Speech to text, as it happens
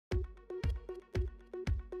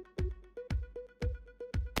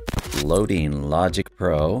loading Logic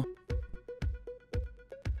Pro.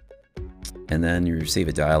 And then you receive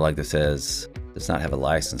a dialog that says, does not have a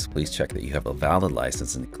license. Please check that you have a valid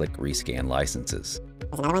license and click Rescan Licenses.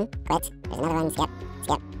 There's another one, quit. There's another one, skip,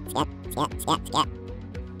 skip, skip, skip, skip, skip.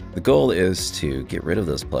 The goal is to get rid of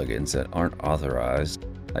those plugins that aren't authorized.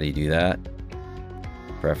 How do you do that?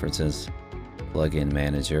 Preferences, Plugin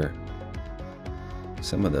Manager.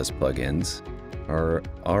 Some of those plugins are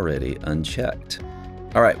already unchecked.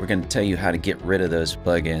 All right, we're going to tell you how to get rid of those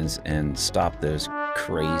plugins and stop those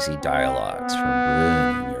crazy dialogues from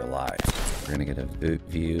ruining your life. We're going to get a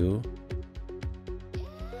view,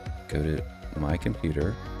 go to My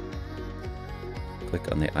Computer,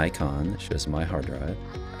 click on the icon that shows My Hard Drive,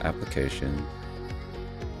 Application,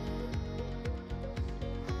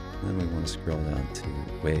 and then we want to scroll down to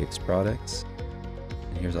Waves Products,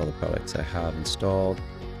 and here's all the products I have installed.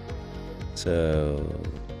 So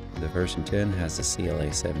the version 10 has the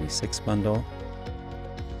CLA 76 bundle,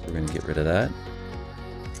 so we're going to get rid of that,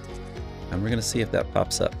 and we're going to see if that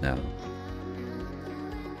pops up now.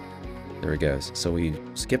 There it goes. So we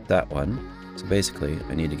skipped that one. So basically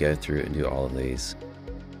I need to go through and do all of these.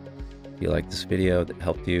 If you like this video that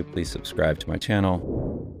helped you, please subscribe to my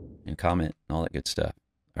channel and comment and all that good stuff.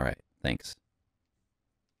 All right, thanks.